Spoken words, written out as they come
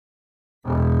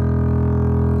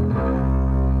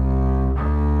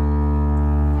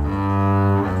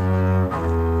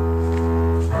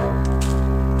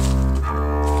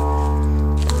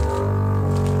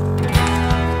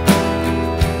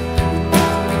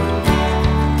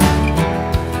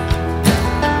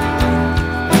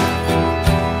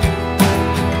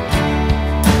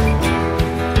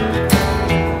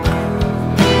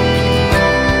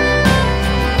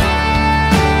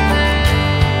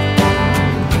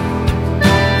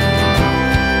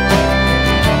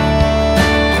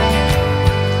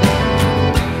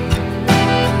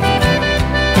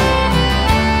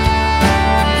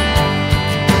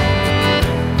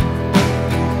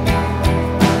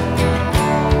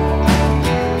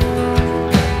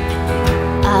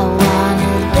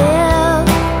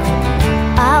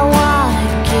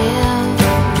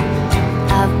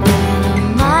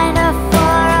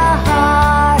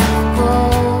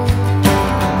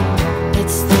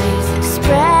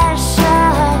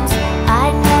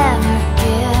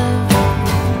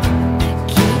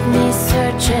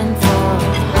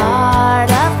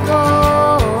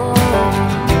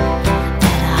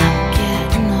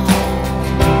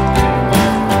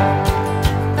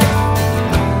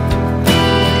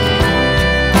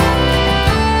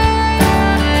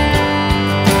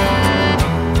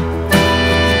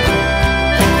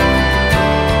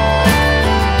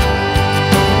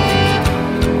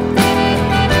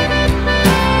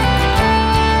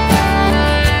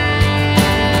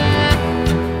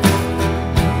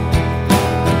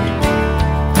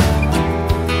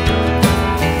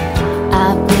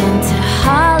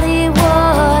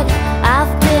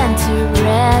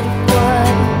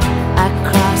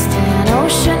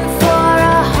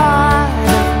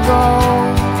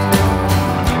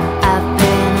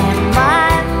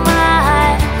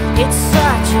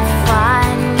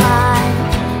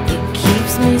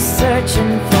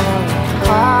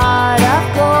heart of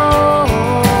gold.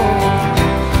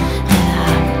 And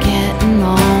I'm getting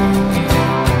old.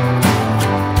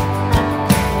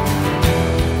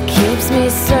 Keeps me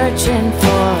searching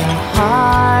for a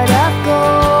heart of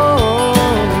gold.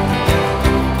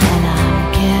 And I'm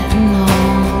getting old.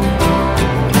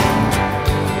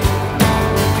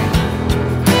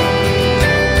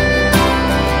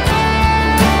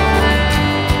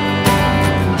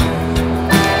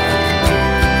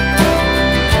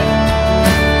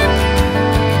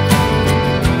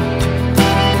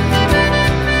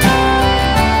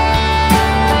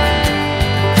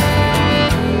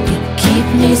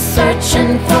 Me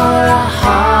searching for a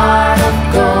heart of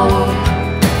gold.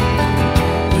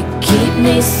 You keep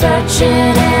me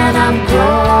searching and I'm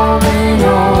growing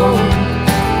old.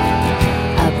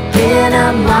 I've been a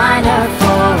miner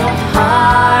for a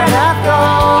heart of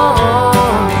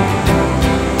gold.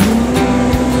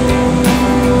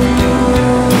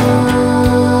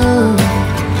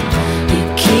 You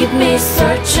keep me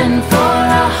searching for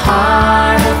a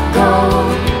heart of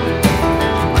gold.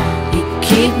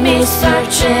 Keep me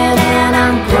searching and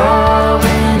I'm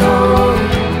growing old.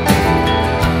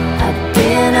 I've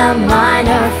been a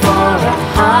miner for a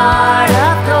heart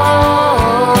of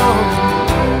gold.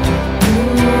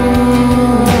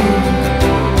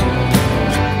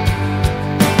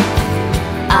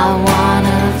 I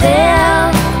wanna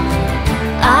live,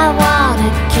 I wanna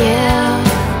give.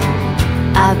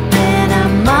 I've been a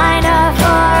miner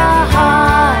for a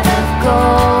heart of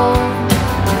gold.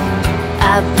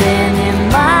 I've been in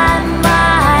my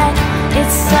mind,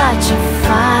 it's such a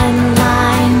fine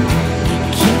line. It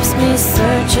keeps me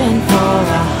searching